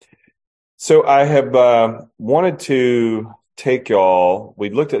So I have wanted to take y'all.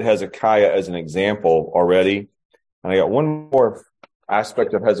 We looked at Hezekiah as an example already, and I got one more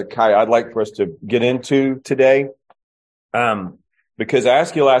aspect of Hezekiah I'd like for us to get into today. Because I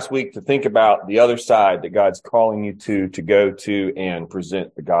asked you last week to think about the other side that God's calling you to go to and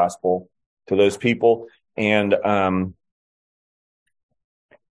present the gospel to those people. And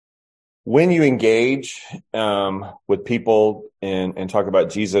when you engage with people and talk about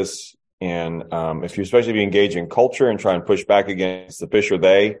Jesus, and if you especially be engaged in culture and try and push back against the fish or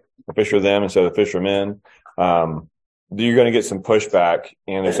them instead of the fishermen, you're going to get some pushback,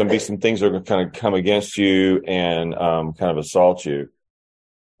 and there's going to be some things that are going to kind of come against you and kind of assault you.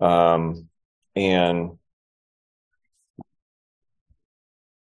 And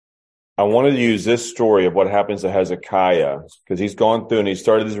I wanted to use this story of what happens to Hezekiah, because he's gone through and he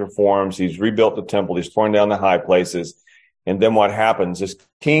started these reforms. He's rebuilt the temple. He's torn down the high places. And then what happens? This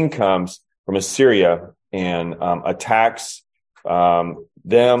king comes from Assyria and attacks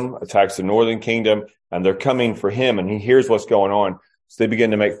attacks the northern kingdom, and they're coming for him, and he hears what's going on. So they begin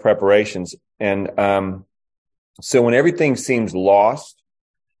to make preparations. And so when everything seems lost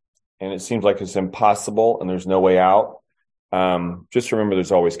and it seems like it's impossible and there's no way out, just remember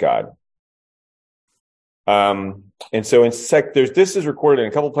there's always God. And so this is recorded in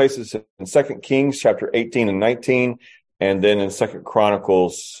a couple places in 2 Kings chapter 18 and 19, and then in 2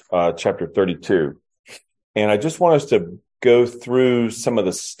 Chronicles chapter 32. And I just want us to go through some of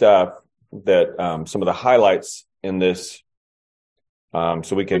the stuff that some of the highlights in this,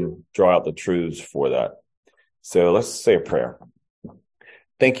 so we can draw out the truths for that. So let's say a prayer.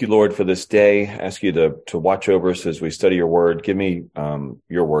 Thank you, Lord, for this day. I ask you to watch over us as we study your word. Give me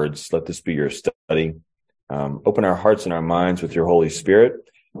your words. Let this be your study. Open our hearts and our minds with your Holy Spirit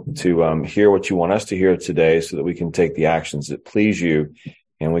to hear what you want us to hear today, so that we can take the actions that please you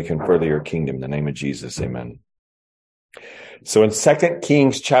and we can further your kingdom. In the name of Jesus, amen. So in 2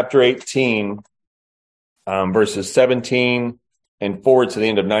 Kings chapter 18, verses 17 and forward to the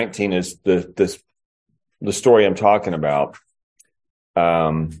end of 19 is the story I'm talking about.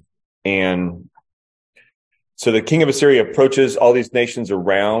 And so the king of Assyria approaches all these nations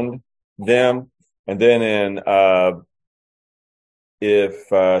around them. And then if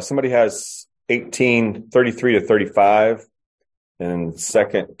somebody has 18:33 to 35 in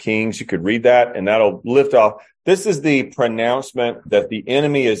 2 Kings, you could read that, and that'll lift off. This is the pronouncement that the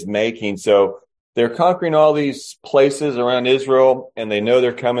enemy is making. So they're conquering all these places around Israel, and they know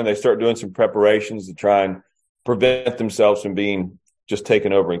they're coming. They start doing some preparations to try and prevent themselves from being just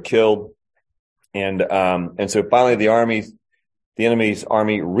taken over and killed. And so finally the enemy's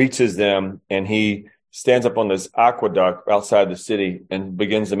army reaches them, and he stands up on this aqueduct outside the city and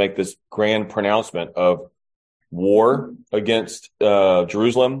begins to make this grand pronouncement of war against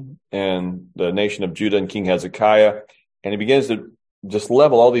Jerusalem and the nation of Judah and King Hezekiah. And he begins to just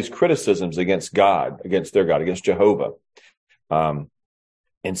level all these criticisms against God, against their God, against Jehovah. And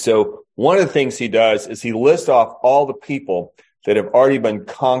so one of the things he does is he lists off all the people that have already been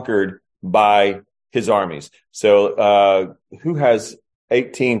conquered by his armies. So who has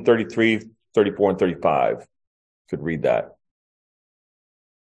 18, 33, 34, and 35? Could read that.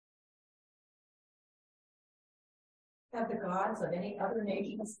 Have the gods of any other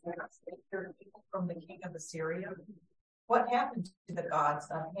nations saved their people from the king of Assyria? What happened to the gods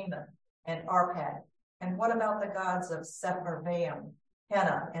of Haman and Arpad? And what about the gods of Sepharvaim,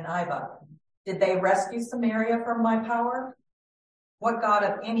 Hena, and Iva? Did they rescue Samaria from my power? What god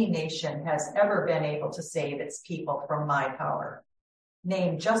of any nation has ever been able to save its people from my power?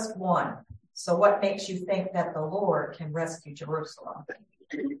 Name just one. So what makes you think that the Lord can rescue Jerusalem?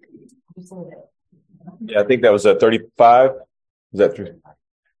 Yeah, I think that was 35. Is that true?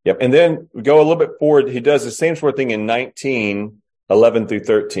 Yep. And then we go a little bit forward. He does the same sort of thing in 19, 11 through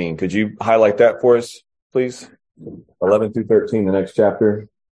 13. Could you highlight that for us, please? 11 through 13, the next chapter.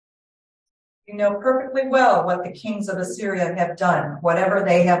 You know perfectly well what the kings of Assyria have done, wherever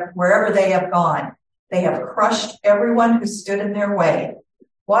they have gone. They have crushed everyone who stood in their way.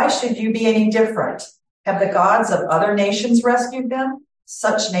 Why should you be any different? Have the gods of other nations rescued them?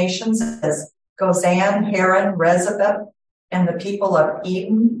 Such nations as Gozan, Haran, Rezeph, and the people of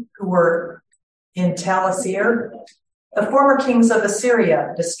Eden who were in Telassar. The former kings of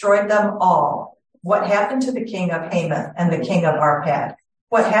Assyria destroyed them all. What happened to the king of Hamath and the king of Arpad?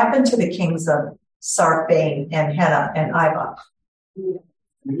 What happened to the kings of Sarbaim and Hena and Iva?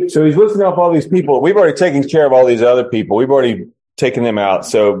 So he's listing off all these people. We've already taken care of all these other people. We've already taken them out.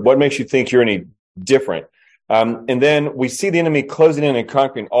 So what makes you think you're any different? And then we see the enemy closing in and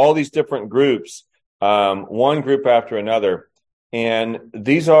conquering all these different groups, one group after another. And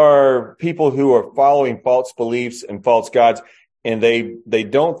these are people who are following false beliefs and false gods, and they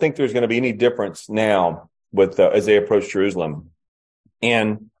don't think there's going to be any difference now with as they approach Jerusalem.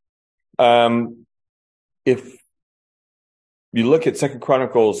 And if you look at 2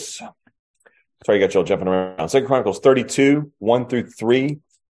 Chronicles, sorry, I got y'all jumping around. 2 Chronicles 32, 1 through 3.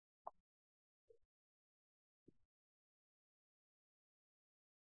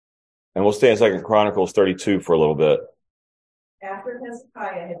 And we'll stay in 2 Chronicles 32 for a little bit. After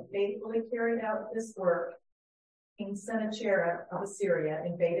Hezekiah had faithfully carried out this work, King Sennacherib of Assyria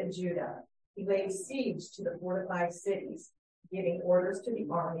invaded Judah. He laid siege to the fortified cities, giving orders to the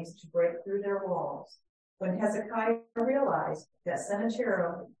armies to break through their walls. When Hezekiah realized that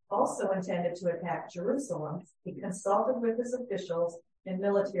Sennacherib also intended to attack Jerusalem, he consulted with his officials and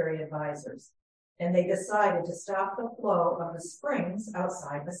military advisors, and they decided to stop the flow of the springs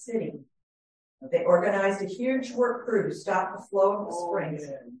outside the city. They organized a huge work crew to stop the flow of the springs,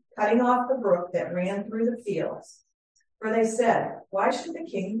 cutting off the brook that ran through the fields. For they said, why should the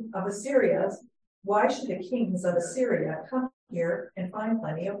kings of Assyria come here and find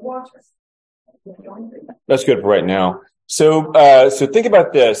plenty of water? That's good for right now. So think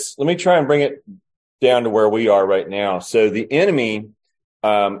about this. Let me try and bring it down to where we are right now. So the enemy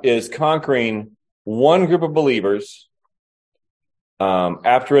is conquering one group of believers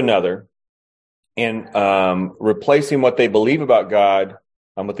after another, and replacing what they believe about God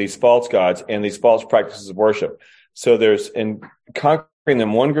with these false gods and these false practices of worship. So conquering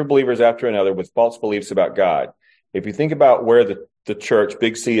them one group of believers after another with false beliefs about God. If you think about where the church,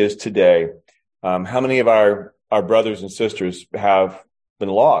 Big C, is today, how many of our brothers and sisters have been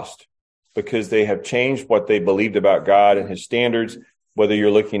lost because they have changed what they believed about God and his standards, whether you're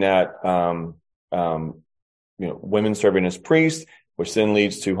looking at women serving as priests, which then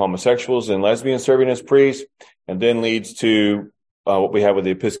leads to homosexuals and lesbians serving as priests, and then leads to what we have with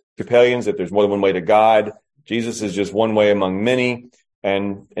the Episcopalians, that there's more than one way to God. Jesus is just one way among many.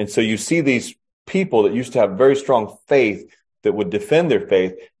 And so you see these people that used to have very strong faith that would defend their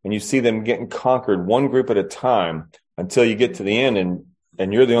faith, and you see them getting conquered one group at a time until you get to the end,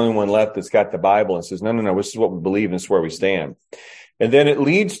 and you're the only one left that's got the Bible and says, no, this is what we believe and this is where we stand. And then it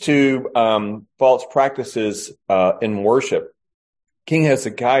leads to false practices in worship. King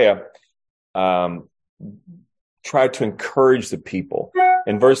Hezekiah tried to encourage the people.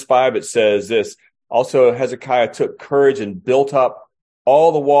 In verse 5, it says this, also Hezekiah took courage and built up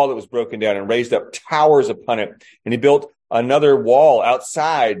all the wall that was broken down and raised up towers upon it. And he built another wall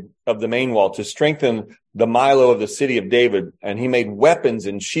outside of the main wall to strengthen the Milo of the city of David. And he made weapons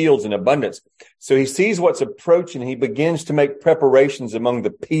and shields in abundance. So he sees what's approaching. He begins to make preparations among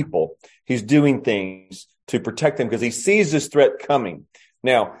the people. He's doing things to protect them because he sees this threat coming.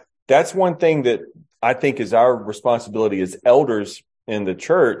 Now, that's one thing that I think is our responsibility as elders in the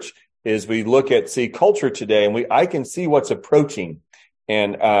church, is we look at culture today, and I can see what's approaching.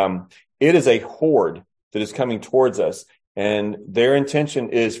 And it is a horde that is coming towards us. And their intention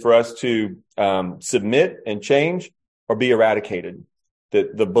is for us to submit and change or be eradicated.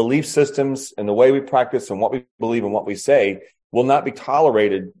 That the belief systems and the way we practice and what we believe and what we say will not be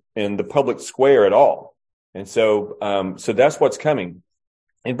tolerated in the public square at all. And so that's what's coming.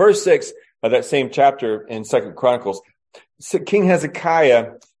 In verse 6 of that same chapter in 2 Chronicles, King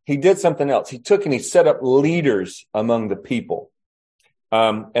Hezekiah, he did something else. He took and he set up leaders among the people.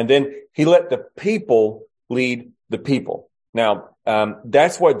 And then he let the people lead the people. Now,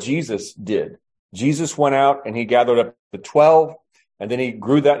 that's what Jesus did. Jesus went out and he gathered up the 12, and then he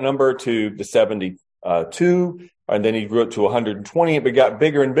grew that number to the 72, and then he grew it to 120. It got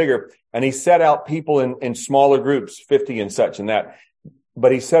bigger and bigger, and he set out people in smaller groups, 50 and such and that.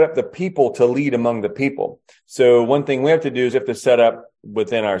 But he set up the people to lead among the people. So one thing we have to do is have to set up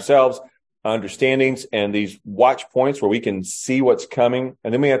within ourselves understandings and these watch points where we can see what's coming.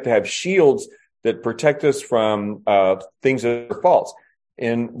 And then we have to have shields that protect us from things that are false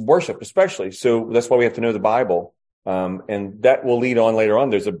in worship, especially. So that's why we have to know the Bible. And that will lead on later on.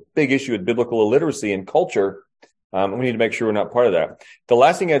 There's a big issue with biblical illiteracy and culture. We need to make sure we're not part of that. The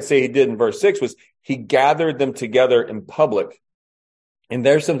last thing I'd say he did in verse 6 was he gathered them together in public. And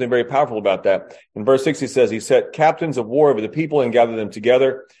there's something very powerful about that. In verse 6, he says, he set captains of war over the people and gathered them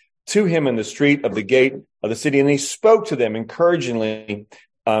together to him in the street of the gate of the city. And he spoke to them encouragingly.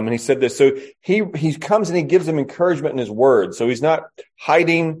 And he said this. So he comes and he gives them encouragement in his word. So he's not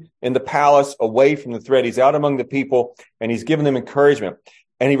hiding in the palace away from the threat. He's out among the people and he's giving them encouragement.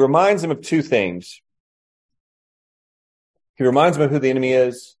 And he reminds them of two things. He reminds them of who the enemy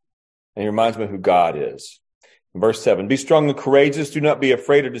is, and he reminds them of who God is. In verse 7, be strong and courageous. Do not be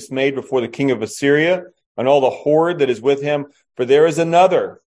afraid or dismayed before the king of Assyria and all the horde that is with him. For For there is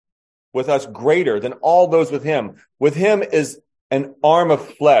another with us greater than all those with him. With him is an arm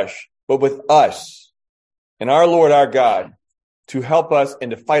of flesh, but with us and our Lord, our God, to help us and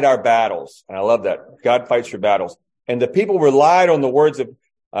to fight our battles. And I love that. God fights your battles. And the people relied on the words of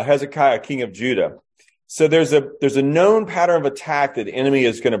Hezekiah, king of Judah. So there's a known pattern of attack that the enemy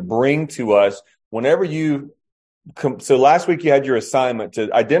is going to bring to us whenever you come. So last week you had your assignment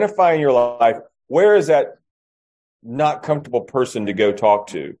to identify in your life, where is that not comfortable person to go talk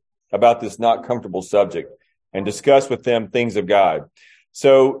to about this not comfortable subject and discuss with them things of God.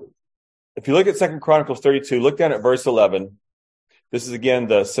 So if you look at 2 Chronicles 32, look down at verse 11. This is again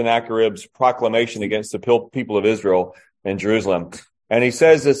the Sennacherib's proclamation against the people of Israel and Jerusalem. And he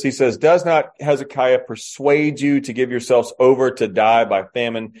says this, he says, does not Hezekiah persuade you to give yourselves over to die by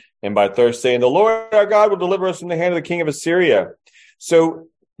famine and by thirst, saying, the Lord our God will deliver us from the hand of the king of Assyria. So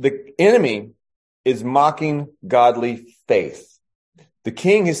the enemy is mocking godly faith. The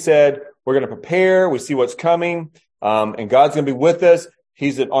king has said, we're going to prepare. We see what's coming. And God's going to be with us.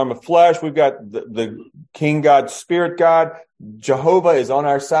 He's an arm of flesh. We've got the King God, Spirit God. Jehovah is on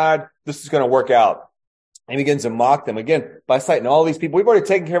our side. This is going to work out. And he begins to mock them again by citing all these people. We've already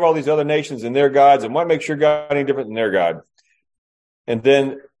taken care of all these other nations and their gods, and why make sure God any different than their God? And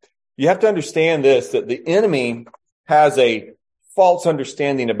then you have to understand this, that the enemy has a false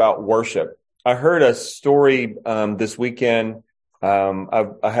understanding about worship. I heard a story this weekend. I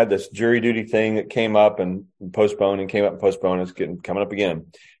had this jury duty thing that came up and postponed and came up and postponed. It's coming up again.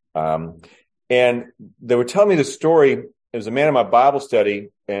 And they were telling me the story. It was a man in my Bible study,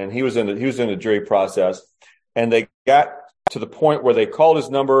 and he was in the jury process. And they got to the point where they called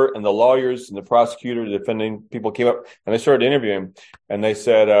his number, and the lawyers and the prosecutor, the defending people came up and they started interviewing him. And they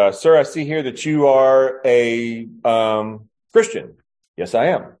said, sir, I see here that you are a Christian. Yes, I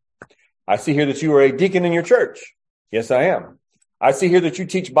am. I see here that you are a deacon in your church. Yes, I am. I see here that you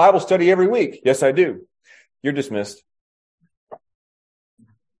teach Bible study every week. Yes, I do. You're dismissed.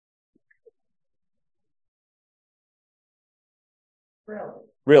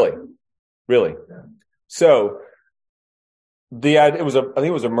 Really. So I think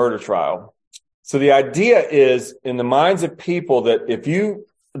it was a murder trial. So the idea is in the minds of people that if you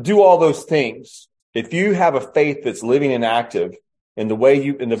do all those things, if you have a faith that's living and active in the way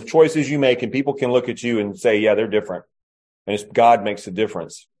in the choices you make, and people can look at you and say, yeah, they're different. And it's God makes a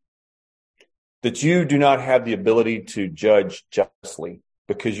difference. That you do not have the ability to judge justly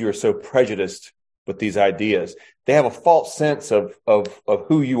because you are so prejudiced with these ideas. They have a false sense of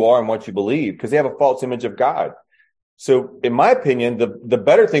who you are and what you believe because they have a false image of God. So in my opinion, the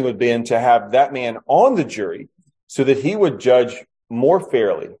better thing would be to have that man on the jury so that he would judge more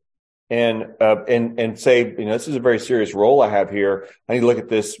fairly and say, this is a very serious role I have here. I need to look at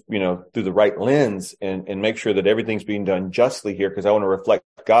this, through the right lens and make sure that everything's being done justly here because I want to reflect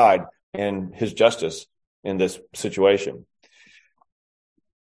God and his justice in this situation.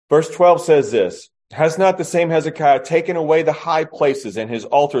 Verse 12 says this, has not the same Hezekiah taken away the high places and his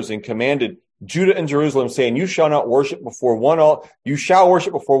altars and commanded Judah and Jerusalem, saying, you shall worship before one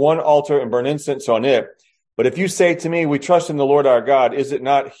altar and burn incense on it. But if you say to me, we trust in the Lord our God, is it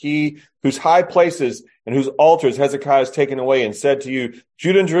not he whose high places and whose altars Hezekiah has taken away and said to you,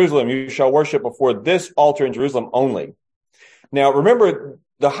 Judah and Jerusalem, you shall worship before this altar in Jerusalem only? Now, remember,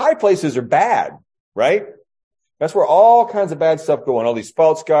 the high places are bad, right? That's where all kinds of bad stuff go on. All these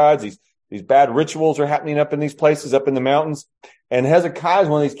false gods, these bad rituals are happening up in these places, up in the mountains. And Hezekiah is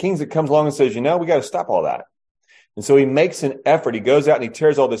one of these kings that comes along and says, we got to stop all that. And so he makes an effort. He goes out and he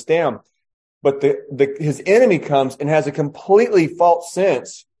tears all this down. But his enemy comes and has a completely false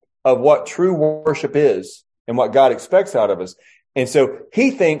sense of what true worship is and what God expects out of us. And so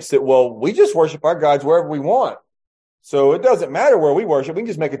he thinks that, we just worship our gods wherever we want. So it doesn't matter where we worship. We can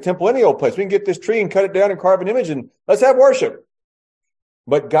just make a temple any old place. We can get this tree and cut it down and carve an image and let's have worship.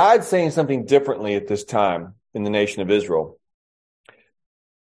 But God's saying something differently at this time in the nation of Israel.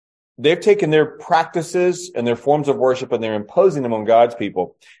 They've taken their practices and their forms of worship and they're imposing them on God's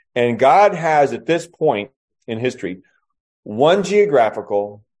people. And God has, at this point in history, one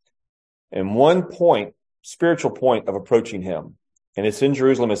geographical and one point, spiritual point of approaching him. And it's in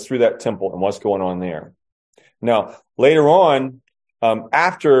Jerusalem. It's through that temple and what's going on there. Now, later on,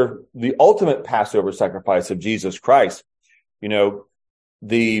 after the ultimate Passover sacrifice of Jesus Christ,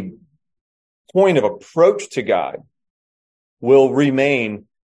 the point of approach to God will remain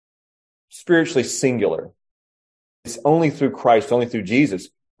spiritually singular. It's only through Christ, only through Jesus.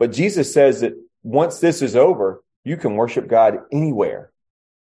 But Jesus says that once this is over, you can worship God anywhere.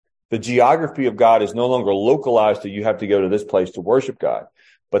 The geography of God is no longer localized to you have to go to this place to worship God.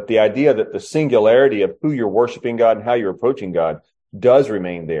 But the idea that the singularity of who you're worshiping God and how you're approaching God does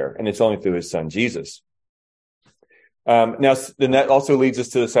remain there. And it's only through his son, Jesus. Now, then that also leads us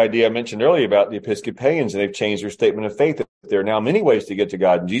to this idea I mentioned earlier about the Episcopalians, and they've changed their statement of faith. That there are now many ways to get to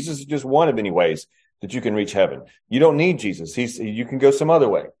God, and Jesus is just one of many ways that you can reach heaven. You don't need Jesus. You can go some other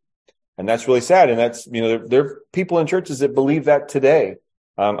way. And that's really sad. And that's, there are people in churches that believe that today.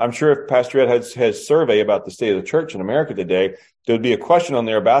 I'm sure if Pastor Ed has survey about the state of the church in America today, there would be a question on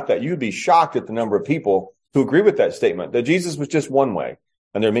there about that. You'd be shocked at the number of people who agree with that statement, that Jesus was just one way,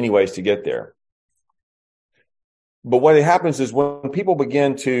 and there are many ways to get there. But what happens is when people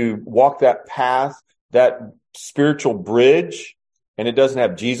begin to walk that path, that spiritual bridge, and it doesn't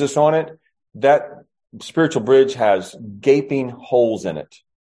have Jesus on it, that spiritual bridge has gaping holes in it.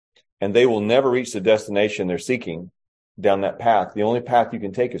 And they will never reach the destination they're seeking down that path. The only path you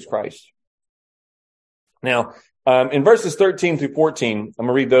can take is Christ. Now, in verses 13 through 14, I'm going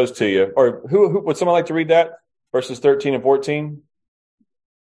to read those to you. Or who would someone like to read that? Verses 13 and 14?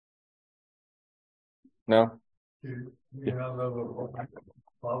 No? You know, the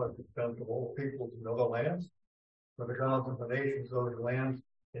Father sent the whole people to know the lands, for the gods of the nations of the lands,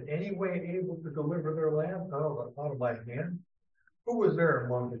 in any way able to deliver their land out of my hand? Who was there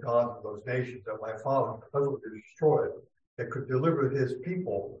among the gods of those nations that my father utterly destroyed that could deliver his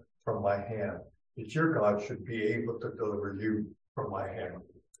people from my hand? That your God should be able to deliver you from my hand.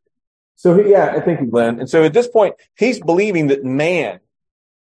 So, yeah, I think, Glenn. And so at this point, he's believing that man,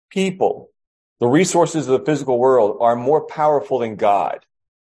 people, the resources of the physical world are more powerful than God.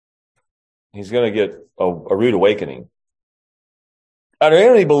 He's going to get a rude awakening. Our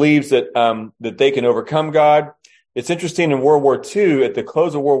enemy believes that they can overcome God. It's interesting in World War II, at the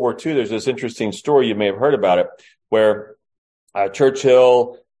close of World War II, there's this interesting story, you may have heard about it, where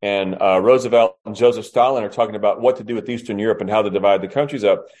Churchill and Roosevelt and Joseph Stalin are talking about what to do with Eastern Europe and how to divide the countries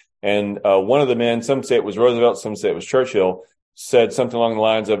up. And one of the men, some say it was Roosevelt, some say it was Churchill, said something along the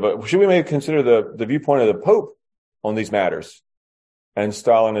lines of, should we maybe consider the viewpoint of the Pope on these matters? And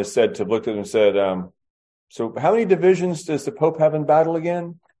Stalin has said to looked at him and said, so how many divisions does the Pope have in battle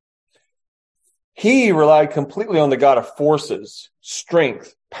again? He relied completely on the God of forces,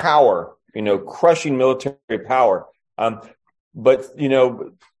 strength, power, crushing military power. But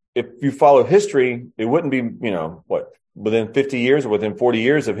if you follow history, it wouldn't be, within 50 years or within 40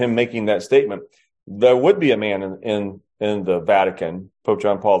 years of him making that statement, there would be a man in the Vatican, Pope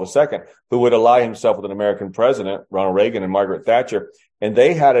John Paul II, who would ally himself with an American president, Ronald Reagan and Margaret Thatcher. And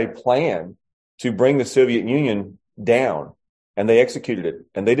they had a plan to bring the Soviet Union down, and they executed it.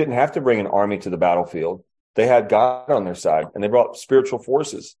 And they didn't have to bring an army to the battlefield. They had God on their side, and they brought spiritual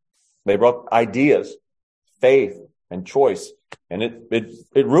forces. They brought ideas, faith, and choice. And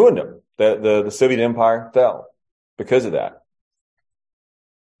it ruined them. The Soviet Empire fell because of that.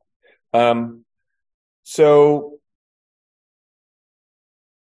 So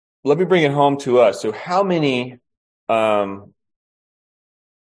let me bring it home to us. So how many,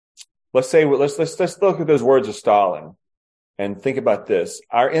 let's look at those words of Stalin and think about this.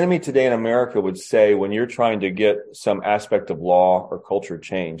 Our enemy today in America would say, when you're trying to get some aspect of law or culture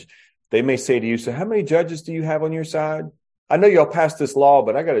change, they may say to you, so how many judges do you have on your side? I know y'all passed this law,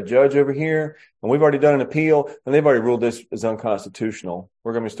 but I got a judge over here, and we've already done an appeal, and they've already ruled this as unconstitutional.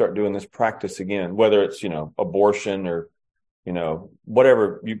 We're going to start doing this practice again, whether it's, abortion or,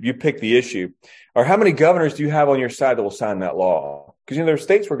 whatever, you pick the issue. Or how many governors do you have on your side that will sign that law? Because, there are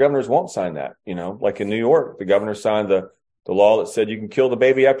states where governors won't sign that, like in New York, the governor signed the law that said you can kill the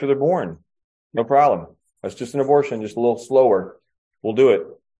baby after they're born. No problem. That's just an abortion, just a little slower. We'll do it.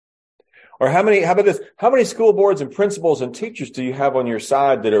 Or how about this? How many school boards and principals and teachers do you have on your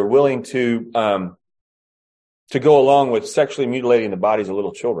side that are willing to go along with sexually mutilating the bodies of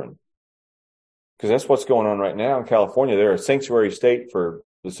little children? Because that's what's going on right now in California. They're a sanctuary state for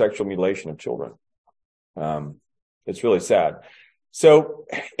the sexual mutilation of children. It's really sad. So,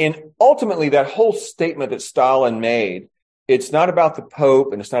 and ultimately that whole statement that Stalin made, it's not about the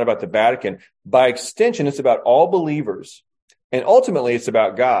Pope and it's not about the Vatican. By extension, it's about all believers. And ultimately, it's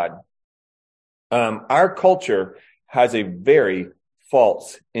about God. Our culture has a very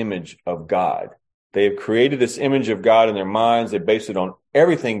false image of God. They have created this image of God in their minds. They base it on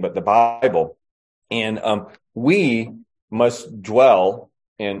everything but the Bible. And we must dwell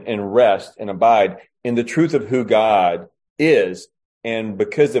and rest and abide in the truth of who God is. And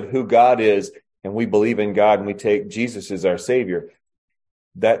because of who God is, and we believe in God and we take Jesus as our Savior,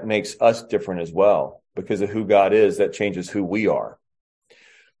 that makes us different as well. Because of who God is, that changes who we are.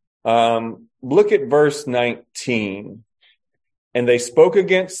 Look at verse 19. And they spoke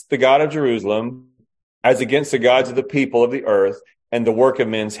against the God of Jerusalem as against the gods of the people of the earth, and the work of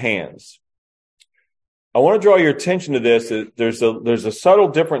men's hands. I want to draw your attention to this. There's a subtle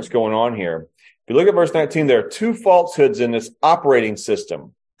difference going on here. If you look at verse 19, there are two falsehoods in this operating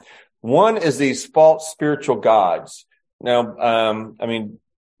system. One is these false spiritual gods. Now,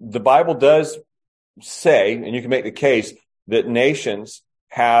 the Bible does say, and you can make the case, that nations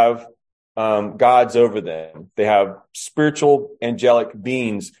have gods over them. They have spiritual angelic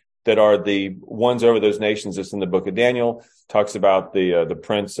beings that are the ones over those nations. It's in the book of Daniel. Talks about the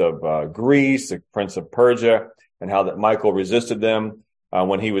prince of Greece, the prince of Persia, and how that Michael resisted them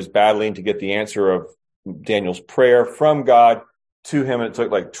when he was battling to get the answer of Daniel's prayer from God to him. It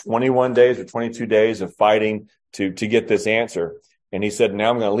took like 21 days or 22 days of fighting to get this answer. And he said, now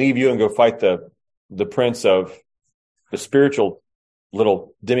I'm going to leave you and go fight the prince of the spiritual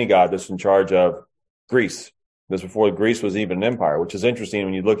little demigod that's in charge of Greece. This before Greece was even an empire, which is interesting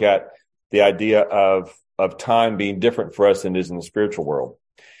when you look at the idea of time being different for us than it is in the spiritual world.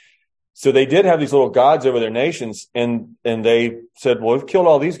 So they did have these little gods over their nations, and they said, well, we've killed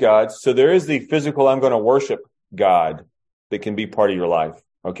all these gods. So there is the physical, I'm going to worship God that can be part of your life.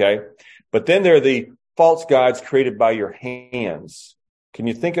 Okay. But then there are the false gods created by your hands. Can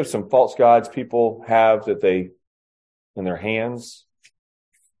you think of some false gods people have that they in their hands?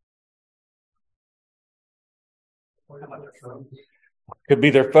 Could be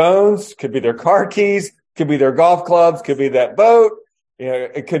their phones, could be their car keys, could be their golf clubs, could be that boat. You know,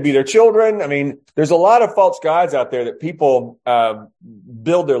 it could be their children. I mean, there's a lot of false gods out there that people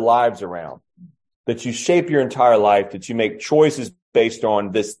build their lives around, that you shape your entire life, that you make choices based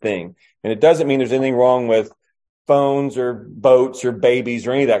on this thing. And it doesn't mean there's anything wrong with phones or boats or babies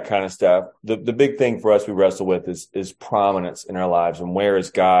or any of that kind of stuff. The big thing for us we wrestle with is prominence in our lives, and where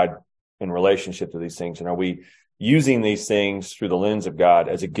is God in relationship to these things? And are we using these things through the lens of God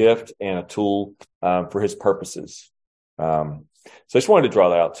as a gift and a tool for his purposes? So I just wanted to draw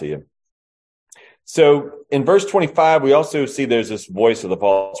that out to you. So in verse 25, we also see there's this voice of the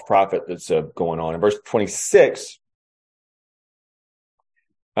false prophet that's going on. In verse 26,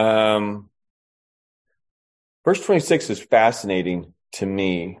 verse 26 is fascinating to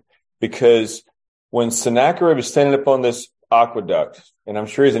me, because when Sennacherib is standing up on this aqueduct, and I'm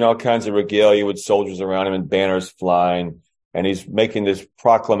sure he's in all kinds of regalia with soldiers around him and banners flying, and he's making this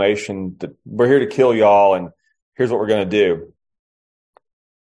proclamation that we're here to kill y'all, and here's what we're going to do.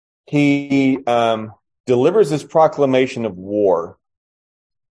 He delivers this proclamation of war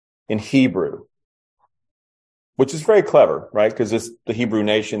in Hebrew, which is very clever, right? Because it's the Hebrew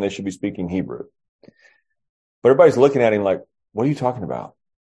nation, they should be speaking Hebrew. But everybody's looking at him like, what are you talking about?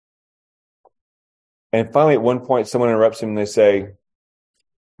 And finally, at one point, someone interrupts him and they say,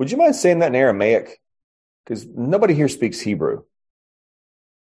 would you mind saying that in Aramaic? Because nobody here speaks Hebrew.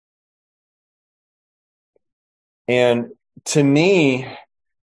 And to me,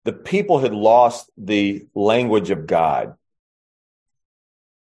 the people had lost the language of God,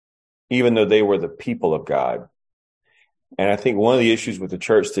 even though they were the people of God. And I think one of the issues with the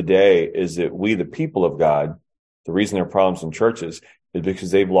church today is that we, the people of God, the reason there are problems in churches is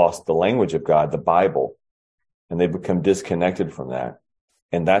because they've lost the language of God, the Bible, and they've become disconnected from that.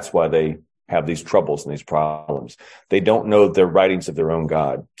 And that's why they have these troubles and these problems. They don't know the writings of their own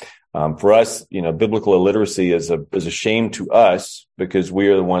God. For us, biblical illiteracy is a shame to us, because we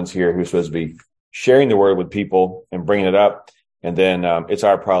are the ones here who are supposed to be sharing the word with people and bringing it up. And then it's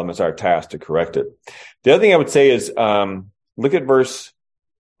our problem. It's our task to correct it. The other thing I would say is look at verse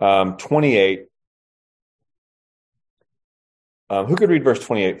 28. Who could read verse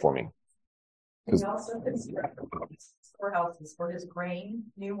 28 for me? He also constructed storehouses for his grain,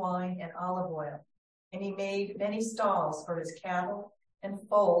 new wine, and olive oil. And he made many stalls for his cattle and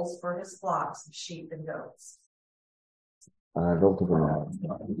folds for his flocks of sheep and goats. I don't think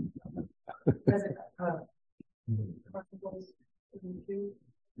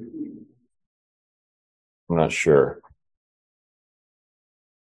I'm not sure.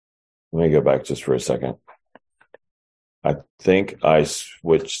 Let me go back just for a second. I think I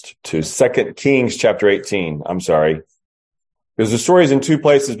switched to 2 Kings chapter 18. I'm sorry. Because the story is in two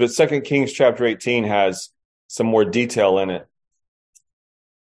places, but 2 Kings chapter 18 has some more detail in it.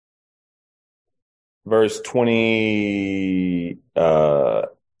 Verse 28.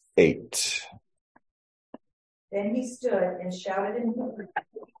 Then he stood and shouted in Hebrew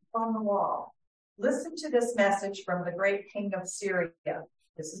on the wall, listen to this message from the great king of Syria.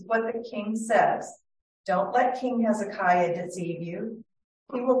 This is what the king says. Don't let King Hezekiah deceive you.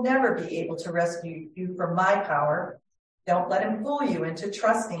 He will never be able to rescue you from my power. Don't let him fool you into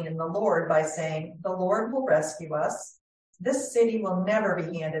trusting in the Lord by saying, the Lord will rescue us. This city will never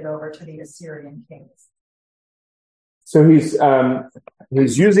be handed over to the Assyrian kings. So he's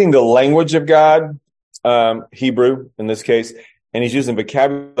using the language of God, Hebrew in this case, and he's using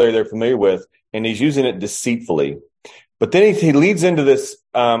vocabulary they're familiar with, and he's using it deceitfully. But then he leads into this,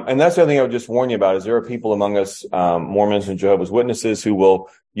 and that's the other thing I would just warn you about, is there are people among us, Mormons and Jehovah's Witnesses, who will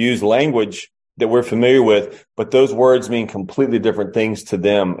use language that we're familiar with, but those words mean completely different things to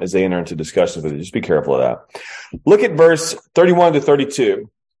them as they enter into discussions with it. Just be careful of that. Look at verse 31 to 32.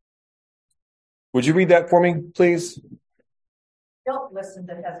 Would you read that for me, please? Don't listen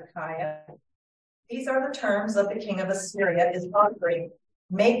to Hezekiah. These are the terms of the king of Assyria is offering.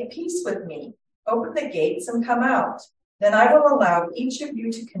 Make peace with me. Open the gates and come out. Then I will allow each of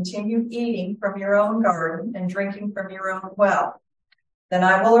you to continue eating from your own garden and drinking from your own well. Then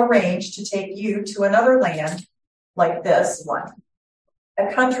I will arrange to take you to another land like this one,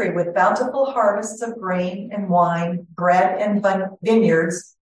 a country with bountiful harvests of grain and wine, bread and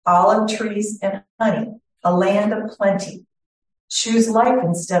vineyards, olive trees and honey, a land of plenty. Choose life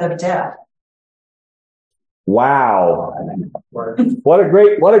instead of death. Wow. What a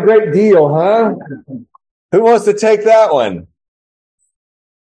great deal, huh? Who wants to take that one?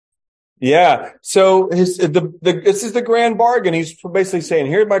 Yeah. So this is the grand bargain. He's basically saying,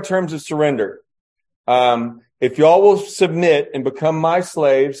 here are my terms of surrender. If y'all will submit and become my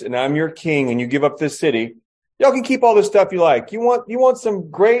slaves and I'm your king and you give up this city, y'all can keep all the stuff you like. You want some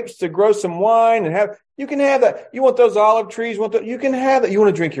grapes to grow some wine and you can have that. You want those olive trees, you can have that. You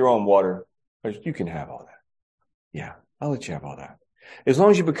want to drink your own water, you can have all that. Yeah, I'll let you have all that. As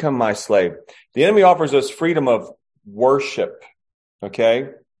long as you become my slave. The enemy offers us freedom of worship.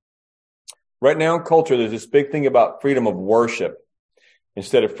 Okay? Right now in culture, there's this big thing about freedom of worship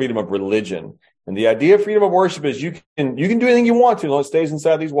instead of freedom of religion. And the idea of freedom of worship is you can do anything you want to as long as it stays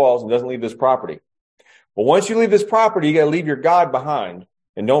inside these walls and doesn't leave this property. But once you leave this property, you got to leave your God behind.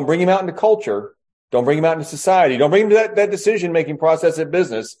 And don't bring him out into culture. Don't bring him out into society. Don't bring him to that decision-making process at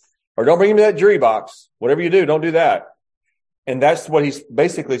business. Or don't bring him to that jury box. Whatever you do, don't do that. And that's what he's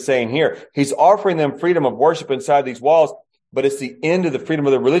basically saying here. He's offering them freedom of worship inside these walls, but it's the end of the freedom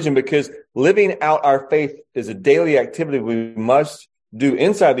of the religion, because living out our faith is a daily activity we must do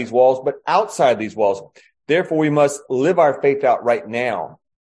inside these walls, but outside these walls. Therefore, we must live our faith out right now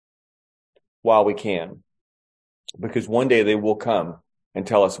while we can, because one day they will come and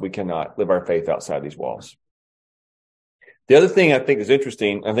tell us we cannot live our faith outside these walls. The other thing I think is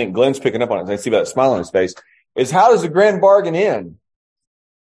interesting, I think Glenn's picking up on it, I see that smile on his face, is how does the grand bargain end?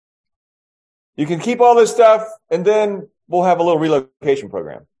 You can keep all this stuff, and then we'll have a little relocation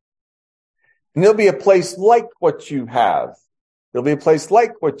program. And there'll be a place like what you have. There'll be a place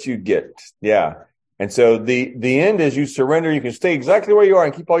like what you get. Yeah. And so the end is you surrender. You can stay exactly where you are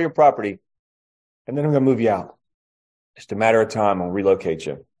and keep all your property. And then I'm going to move you out. Just a matter of time. I'll relocate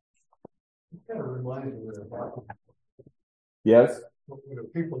you. It kind of reminds me of Yes?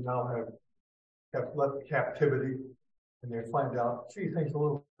 people now have left captivity, and they find out, gee, things are a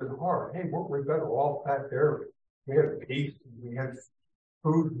little bit hard. Hey, weren't we better off back there? We had peace, and we had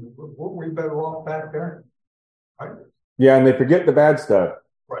food, and weren't we better off back there? Right? Yeah, and they forget the bad stuff.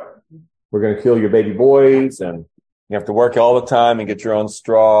 Right. We're going to kill your baby boys, and you have to work all the time and get your own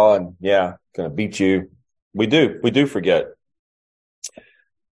straw, and yeah, going to beat you. We do forget.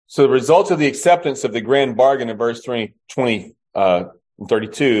 So the result of the acceptance of the grand bargain in verse 32,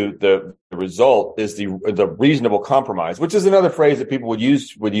 the result is the reasonable compromise, which is another phrase that people would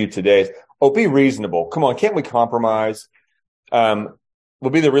use with you today. Oh, be reasonable. Come on, can't we compromise? Will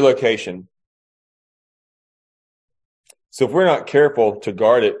be the relocation. So if we're not careful to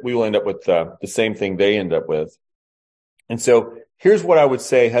guard it, we will end up with the same thing they end up with. And so here's what I would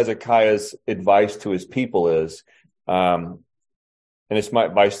say Hezekiah's advice to his people is, and it's my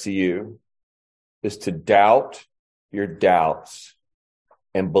advice to you, is to doubt your doubts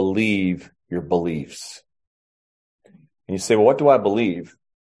and believe your beliefs. And you say, well, what do I believe?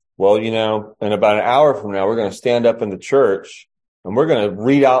 Well, in about an hour from now, we're going to stand up in the church and we're going to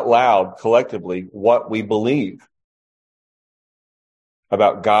read out loud collectively what we believe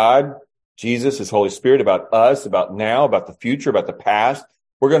about God, Jesus, his Holy Spirit, about us, about now, about the future, about the past.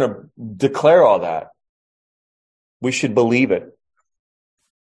 We're going to declare all that. We should believe it.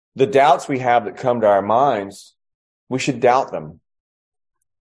 The doubts we have that come to our minds, we should doubt them.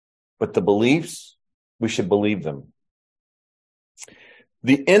 But the beliefs, we should believe them.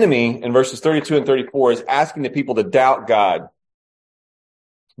 The enemy in verses 32 and 34 is asking the people to doubt God,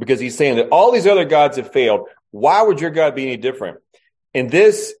 because he's saying that all these other gods have failed. Why would your God be any different? And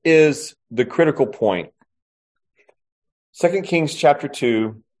this is the critical point. 2 Kings chapter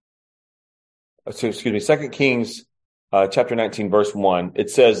 19, verse 1, it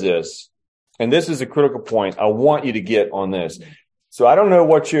says this. And this is a critical point. I want you to get on this. So I don't know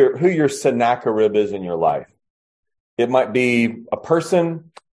who your Sennacherib is in your life. It might be a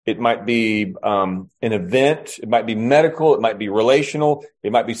person. It might be an event. It might be medical. It might be relational.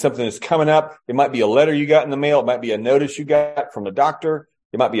 It might be something that's coming up. It might be a letter you got in the mail. It might be a notice you got from the doctor.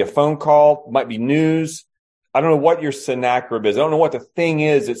 It might be a phone call. It might be news. I don't know what your Sennacherib is. I don't know what the thing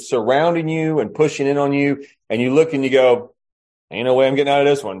is that's surrounding you and pushing in on you. And you look and you go, ain't no way I'm getting out of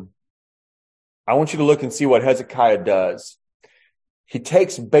this one. I want you to look and see what Hezekiah does. He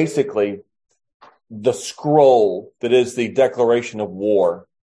takes basically the scroll that is the declaration of war.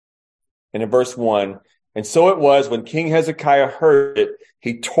 And in verse 1, and so it was when King Hezekiah heard it,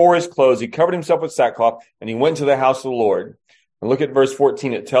 he tore his clothes, he covered himself with sackcloth, and he went to the house of the Lord. And look at verse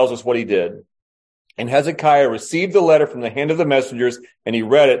 14, it tells us what he did. And Hezekiah received the letter from the hand of the messengers, and he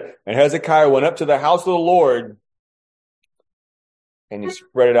read it. And Hezekiah went up to the house of the Lord, and he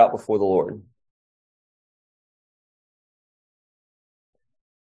spread it out before the Lord.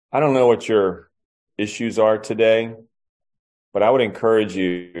 I don't know what your issues are today, but I would encourage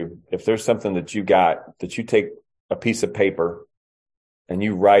you, if there's something that you got, that you take a piece of paper and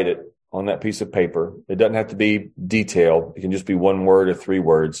you write it on that piece of paper. It doesn't have to be detailed. It can just be one word or 3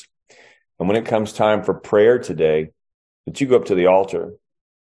 words. And when it comes time for prayer today, that you go up to the altar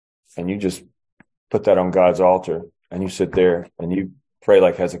and you just put that on God's altar and you sit there and you pray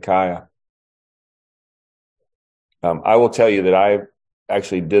like Hezekiah. I will tell you that I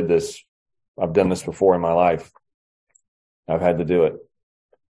actually did this. I've done this before in my life. I've had to do it.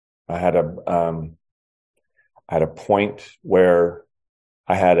 I had a point where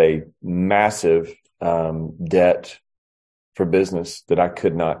I had a massive debt for business that I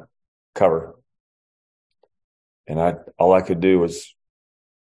could not cover. And all I could do was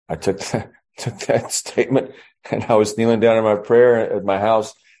I took that statement and I was kneeling down in my prayer at my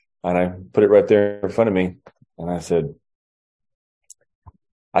house and I put it right there in front of me. And I said,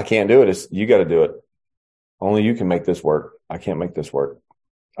 I can't do it. You got to do it. Only you can make this work. I can't make this work.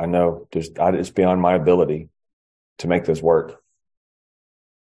 I know it's beyond my ability to make this work.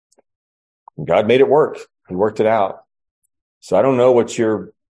 God made it work. He worked it out. So I don't know what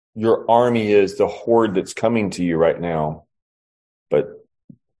your army is, the horde that's coming to you right now, but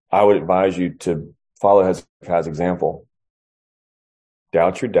I would advise you to follow Hezekiah's example.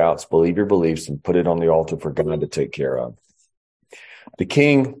 Doubt your doubts, believe your beliefs, and put it on the altar for God to take care of. The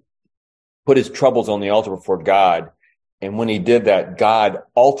king put his troubles on the altar before God, and when he did that, God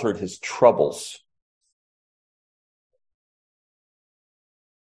altered his troubles.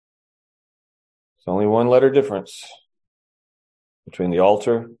 It's only one letter difference between the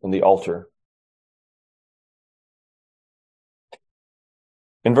altar and the altar.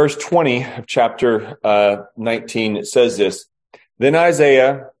 In verse 20 of chapter 19, it says this, Then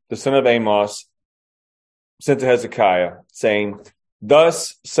Isaiah, the son of Amos, sent to Hezekiah, saying,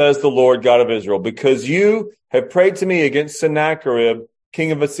 Thus says the Lord God of Israel, because you have prayed to me against Sennacherib,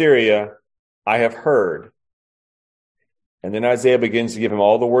 king of Assyria, I have heard. And then Isaiah begins to give him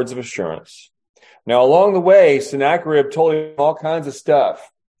all the words of assurance. Now, along the way, Sennacherib told him all kinds of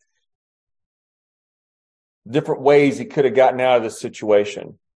stuff. Different ways he could have gotten out of this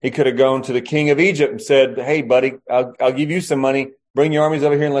situation. He could have gone to the king of Egypt and said, Hey, buddy, I'll give you some money. Bring your armies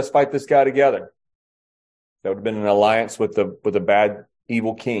over here and let's fight this guy together. That would have been an alliance with a bad,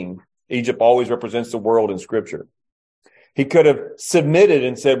 evil king. Egypt always represents the world in Scripture. He could have submitted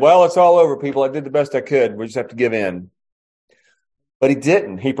and said, well, it's all over, people. I did the best I could. We just have to give in. But he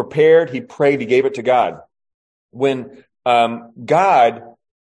didn't. He prepared, he prayed, he gave it to God. When God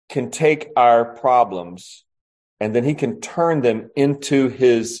can take our problems and then he can turn them into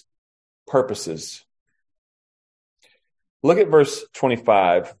his purposes. Look at verse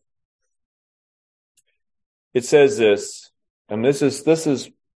 25. It says this, and this is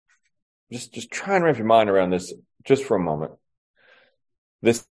just try and wrap your mind around this just for a moment.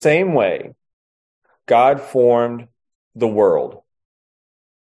 The same way God formed the world.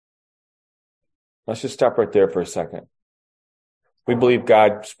 Let's just stop right there for a second. We believe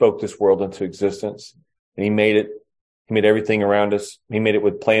God spoke this world into existence, and he made it. He made everything around us. He made it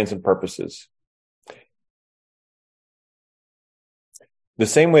with plans and purposes. The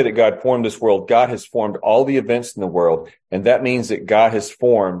same way that God formed this world, God has formed all the events in the world, and that means that God has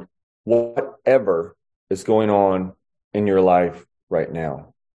formed whatever is going on in your life right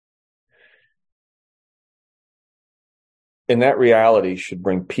now. And that reality should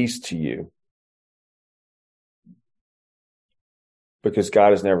bring peace to you, because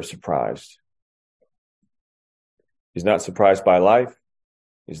God is never surprised. He's not surprised by life.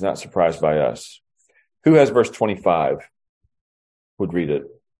 He's not surprised by us. Who has verse 25? Would read it.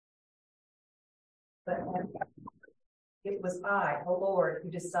 But it was I, the Lord, who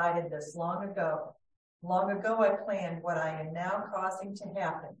decided this long ago. Long ago I planned what I am now causing to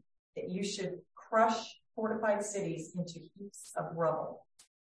happen, that you should crush fortified cities into heaps of rubble.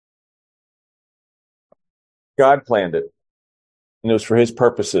 God planned it. And it was for his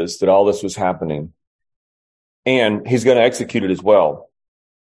purposes that all this was happening. And he's going to execute it as well.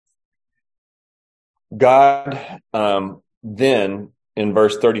 God, then in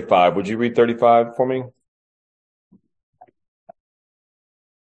verse 35, would you read 35 for me?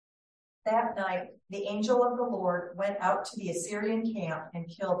 That night, the angel of the Lord went out to the Assyrian camp and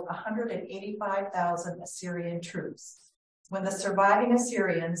killed 185,000 Assyrian troops. When the surviving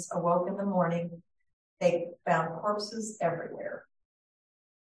Assyrians awoke in the morning, they found corpses everywhere.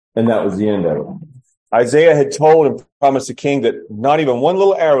 And that was the end of it. Isaiah had told and promised the king that not even one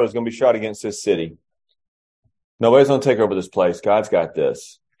little arrow is going to be shot against this city. Nobody's going to take over this place. God's got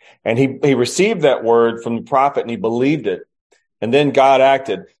this. And he received that word from the prophet and he believed it. And then God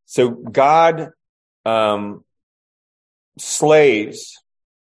acted. So God slays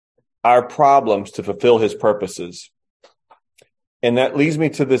our problems to fulfill his purposes. And that leads me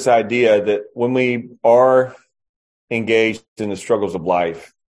to this idea that when we are engaged in the struggles of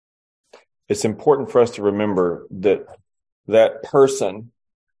life, it's important for us to remember that that person,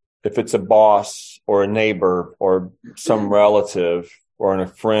 if it's a boss or a neighbor or some relative or a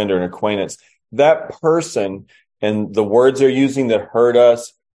friend or an acquaintance, that person and the words they're using that hurt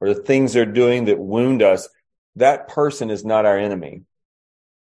us or the things they're doing that wound us, that person is not our enemy.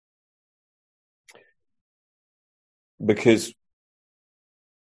 Because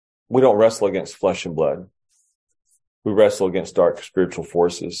we don't wrestle against flesh and blood. We wrestle against dark spiritual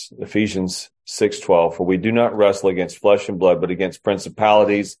forces. Ephesians 6:12, for we do not wrestle against flesh and blood, but against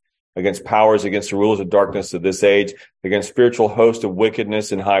principalities, against powers, against the rulers of darkness of this age, against spiritual hosts of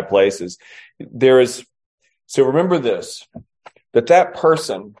wickedness in high places. So remember this, that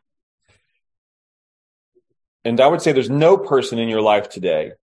person, and I would say there's no person in your life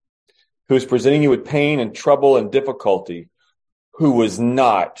today who is presenting you with pain and trouble and difficulty who was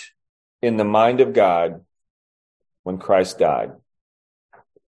not in the mind of God when Christ died.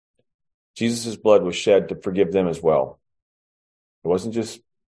 Jesus' blood was shed to forgive them as well. It wasn't just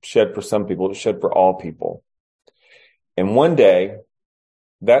shed for some people, it was shed for all people. And one day,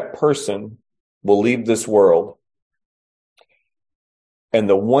 that person will leave this world, and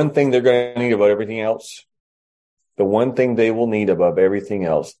the one thing they're going to need above everything else, the one thing they will need above everything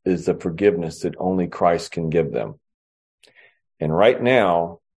else is the forgiveness that only Christ can give them. And right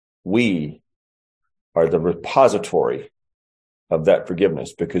now, we are the repository of that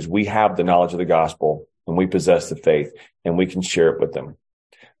forgiveness because we have the knowledge of the gospel and we possess the faith and we can share it with them.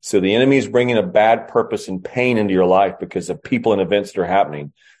 So the enemy is bringing a bad purpose and pain into your life because of people and events that are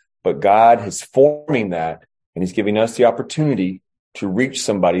happening. But God is forming that and he's giving us the opportunity to reach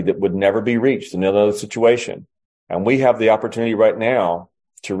somebody that would never be reached in another situation. And we have the opportunity right now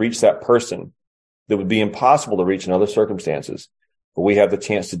to reach that person that would be impossible to reach in other circumstances. But we have the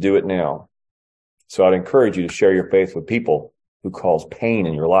chance to do it now. So I'd encourage you to share your faith with people who cause pain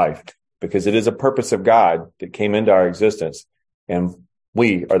in your life because it is a purpose of God that came into our existence and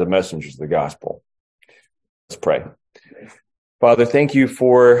we are the messengers of the gospel. Let's pray. Father, thank you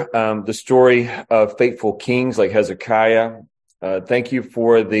for the story of faithful kings like Hezekiah. Thank you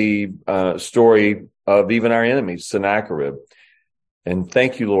for the story of even our enemies, Sennacherib. And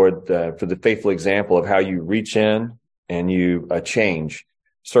thank you, Lord, for the faithful example of how you reach in and you change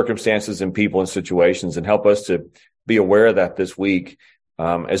circumstances and people and situations, and help us to be aware of that this week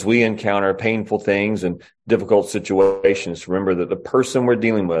as we encounter painful things and difficult situations. Remember that the person we're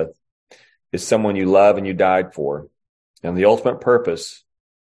dealing with is someone you love and you died for. And the ultimate purpose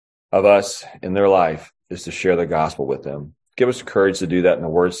of us in their life is to share the gospel with them. Give us the courage to do that and the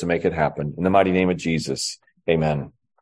words to make it happen. In the mighty name of Jesus, amen.